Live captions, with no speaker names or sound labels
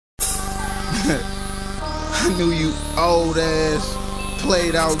I knew you old ass,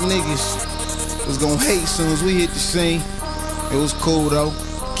 played out niggas was gonna hate soon as we hit the scene. It was cool though.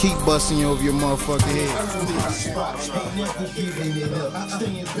 Keep busting you over your motherfucking head.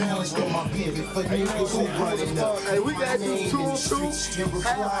 Hey, we got you too.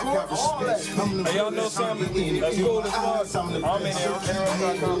 Hey, y'all know something? That's cool as fuck. I'm in there.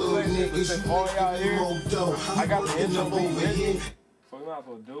 All y'all here. I got the intro beat. So we might as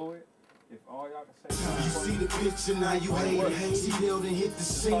well do it. If all y'all can say you see the picture, now you hate it. See Hill and hit the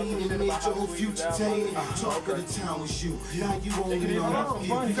scene and made your whole future tainted. Talk of the town was you. Now you only on the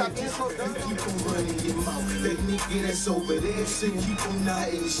field. You got this hook, you keep on running your mouth. That nigga that's over there, so keep on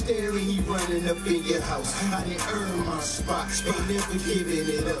nodding and staring. He running up in your house. I didn't earn my spot, ain't never giving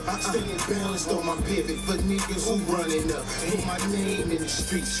it up. Staying balanced on my pivot for niggas who running up. Put my name in the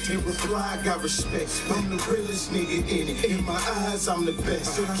streets. In reply, I got respect. I'm the realest nigga in it. In my eyes, I'm the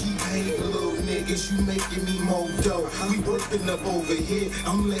best. So keep hating. Little niggas, you making me more dough. We working up over here.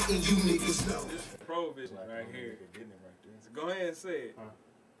 I'm letting you niggas know. Provision right here. So go ahead and say it. He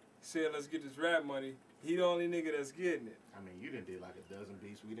said, let's get this rap money. He the only nigga that's getting it. I mean, you done did like a dozen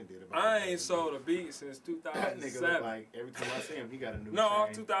beats. We done did about. I ain't sold a beat since 2007. That nigga look like every time I see him, he got a new. No,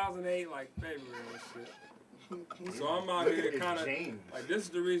 chain. 2008, like February and shit. So I'm out here kind of like this is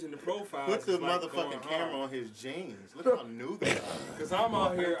the reason the profile. Put the like motherfucking camera on his jeans. Look how new they are. Cause I'm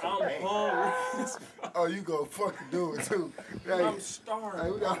out here, I'm hungry. Oh, you gonna fucking do it too? Hey, I'm starving.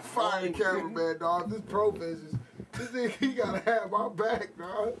 Hey, we gotta fire the cameraman, dog. This Provision, this nigga, he gotta have my back,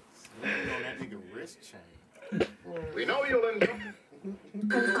 dog. Slipping on that nigga wrist chain. We know you'll enjoy.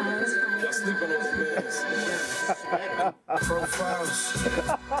 Y'all sleeping on the beds. Profiles.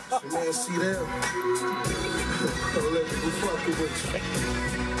 Man, see them. Don't let people fucking with you.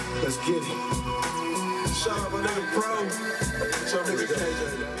 Let's get it. Shout out my nigga Pro. Shout out nigga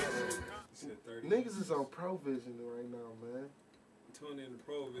KJ. Niggas is on Provision right now, man. Tune in to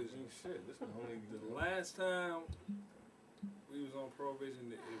Provision. Shit, this is only the last time we was on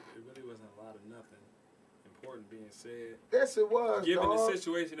Provision. It really wasn't a lot of nothing important being said. Yes, it was. Given dog. the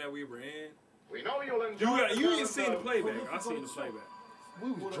situation that we were in. We know you'll enjoy. You ain't seen the playback. I seen the playback.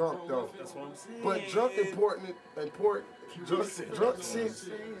 We was drunk though. That's what I'm saying. But drunk drunk shit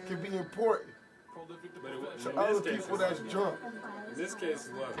can be important But it was, to other people that's drunk. In this case,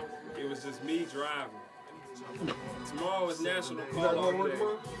 it was just me driving. Tomorrow is National Call Out Day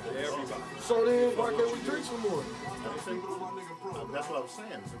for everybody. So then, why can't we drink some more? That's what I was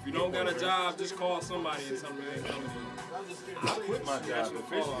saying. If you don't got a job, just call somebody and tell them they ain't coming in. I quit my job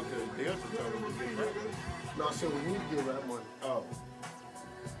officially because Delta told me to get rap. No, I said we need to get rap money. Oh.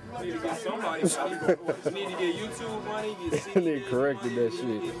 You need to get somebody money. You need to get YouTube money, get CD. They corrected that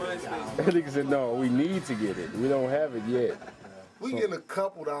shit. That nigga said, no, we need to get it. We don't have it yet. We getting a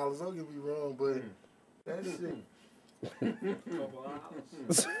couple dollars, don't get me wrong, but that shit.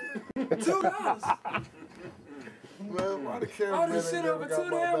 $2. Man, why the camera Oh, this shit over got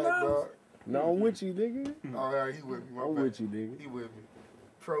my $2 back, dog? No, I'm with you, nigga. Oh, yeah, he with me. My I'm bad. with you, nigga. He with me.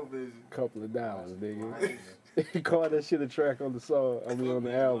 Provision. Couple of dollars, nigga. He called that shit a track on the song. I mean, on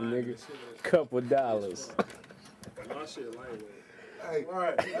the album, nigga. Couple of dollars. My shit lightweight. Hey,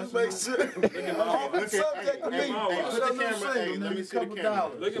 let's make sure. All the subject to me. Put the camera. Hey, let me see the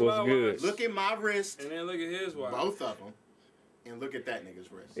camera. Look at What's my good? watch. Look at my wrist. And then look at his watch. Both of them. And look at that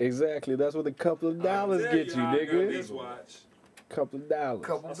nigga's wrist. Exactly. That's what a couple of dollars get you, This nigga. watch. Couple of dollars.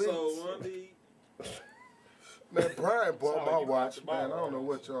 Couple I beats. sold one beat. Man, Brian bought my watch, man. I don't know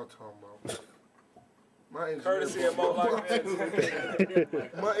what y'all talking about. My engineer, Courtesy of Mo Life.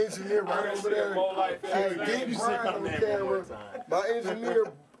 my engineer right over there. Hey, get Brian on the camera. My engineer,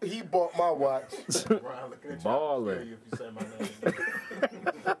 he bought my watch. Ballin'.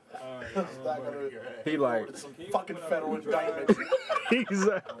 He like, Fucking federal indictment. he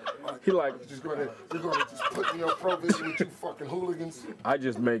like, You're gonna just put me on Provision with you fucking hooligans. I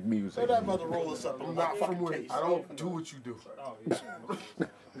just make music. Tell that mother roll us up. I'm not from where I don't do what you do.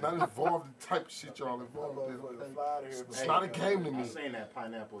 Not involved in the type of shit y'all involved in. It's not a game to I'm me. saying that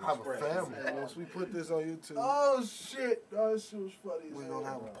Pineapple I have a Express. family. Once we put this on YouTube, Oh shit! Oh, that shit was funny. we're gonna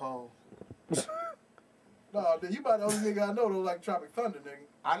have a poll. No, you about the only nigga I know that like Tropic Thunder, nigga.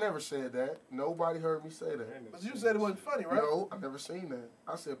 I never said that. Nobody heard me say that. But you said it wasn't funny, right? No, I never seen that.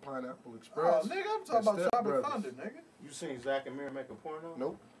 I said Pineapple Oh, Express. nigga, I'm talking and about Step Tropic Brothers. Thunder, nigga. You seen Zach and Mary make a porno?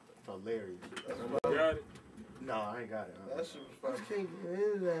 Nope. Hilarious. Got it. No, I ain't got it. That shit was I funny. can't get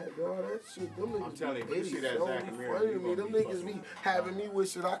into that, dog. That shit, them niggas I'm telling you, be you see that so Zach and Mary, funny you to me. gonna Them be niggas be having me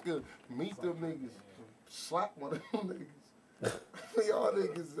wishing I could meet them niggas. Slap one of them niggas. y'all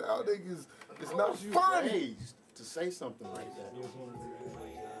niggas, it's not You funny. raised to say something like that.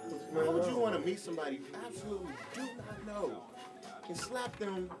 man. Why would you want to meet somebody you absolutely do not know and slap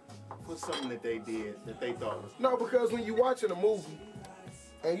them for something that they did that they thought was... No, because when you're watching a movie,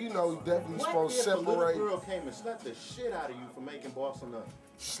 and you know you're definitely supposed to separate... What if a little girl came and slapped the shit out of you for making Boston up?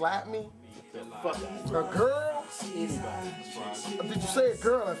 Slap me? Fuck A girl? anybody. Did you say a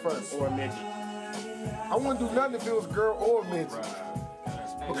girl at first? Or a midget. I wouldn't do nothing if it was a girl or a midget.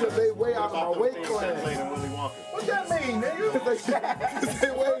 Because they way out of my weight class. What that mean, nigga?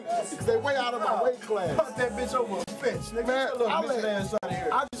 Cause they way out of my weight class. Fuck that bitch over a fence, nigga. Man,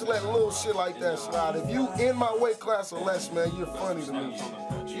 I just let little shit like that slide. If you in my weight class or less, man, you're funny to me.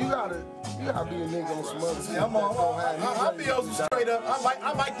 You gotta be a nigga on some other shit. Yeah, I'll be on some straight up.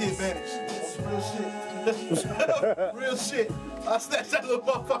 I like the advantage. Real shit. Real shit. I snatched that little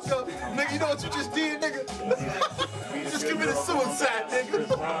motherfucker up. Nigga, you know what you just did, nigga? You just committed suicide, nigga.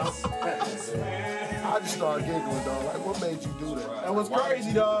 I just started giggling, dog. Like, what made you do that? That was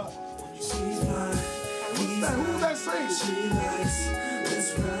crazy, dog. Who's that singing?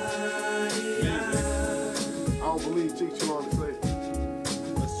 I don't believe Cheek too long to say it.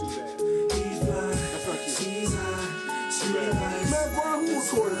 That's too bad. That's not you. Man, bro, who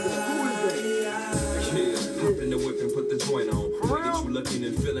recorded that? Who is that? Hop in the whip and put the joint on. Look at you looking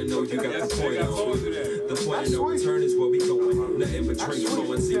and feeling, know you got the point on. The point of no return is where we going. Nothing but drinks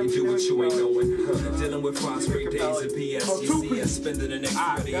flowing, see you do what you ain't knowing. Dealing with 5 straight days of PS. You see us spending the next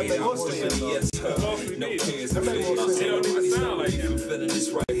 48 hours with the ES. No cares and fears. Nobody's not like you feeling this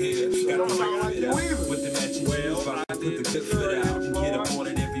right here. Got the right fit out. With the matching shoes, but I put the good fit out. Get up on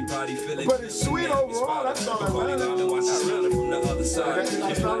it, everybody feeling. But it's sweet overall, that's all I want. Watch it smiling from the other side.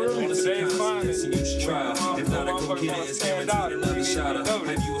 If not, today's finest, you should try. If not, I go get it, it's guaranteed another shot. Have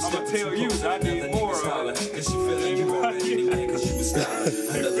you a step tell you, I need more of it. Cause she feeling you already anyway, cause you a star.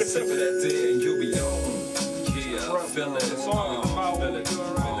 Another sip of that day and you'll be on. Yeah, feeling it, feeling it,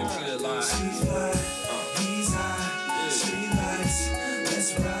 good life. He's hot, she likes, let's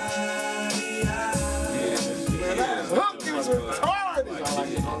ride. Man, that hook is retarded.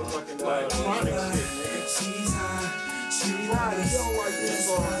 She's hot, she Brian, you don't like this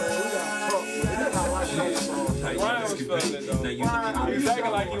song, man. We gotta talk, man. I like that song. Brian was feeling it though. He's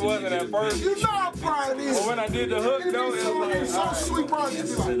acting like he wasn't at first. You know how Brian is. But when I did the hook though, it was like, so sweet,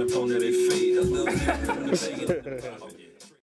 Brian. Up on their feet a little bit.